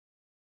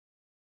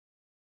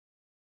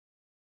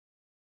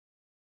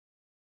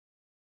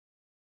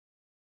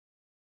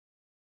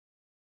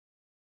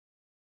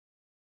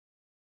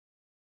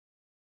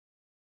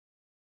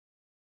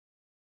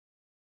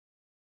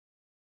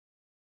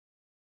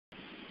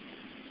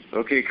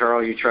Okay,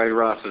 Carl, you tried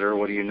Rossiter.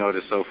 What do you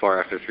notice so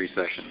far after 3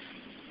 sessions?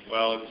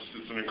 Well,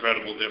 it's an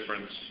incredible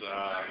difference.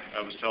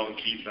 I was telling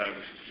Keith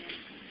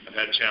I've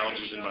had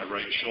challenges in my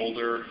right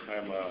shoulder.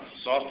 I'm a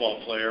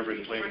softball player,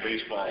 been playing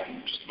baseball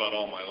just about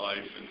all my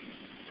life, and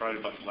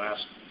probably about the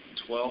last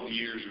 12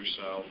 years or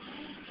so.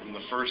 From the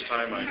first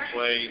time I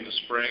play in the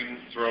spring,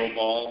 throw a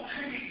ball,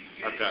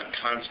 I've got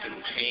constant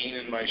pain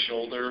in my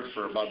shoulder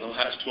for about the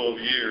last 12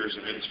 years,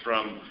 and it's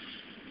from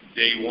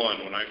day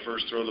one, when I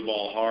first throw the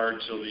ball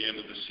hard till the end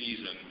of the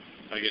season.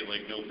 I get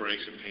like no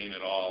breaks of pain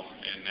at all,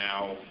 and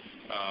now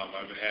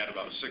I've had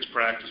about 6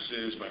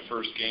 practices, my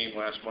first game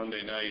last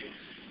Monday night,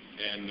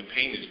 and the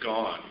pain is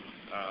gone.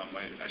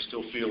 I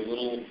still feel a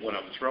little when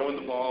I'm throwing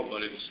the ball,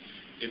 but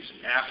it's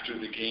after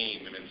the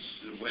game, and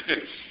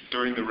it's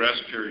during the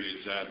rest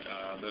periods that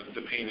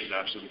the pain is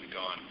absolutely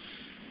gone.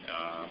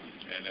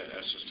 And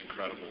that's just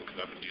incredible,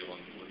 because I've been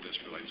dealing with this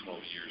for like 12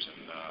 years,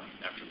 and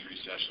after 3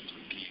 sessions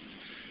with Keith,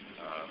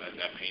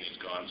 that pain is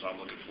gone, so I'm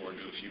looking forward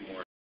to a few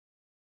more.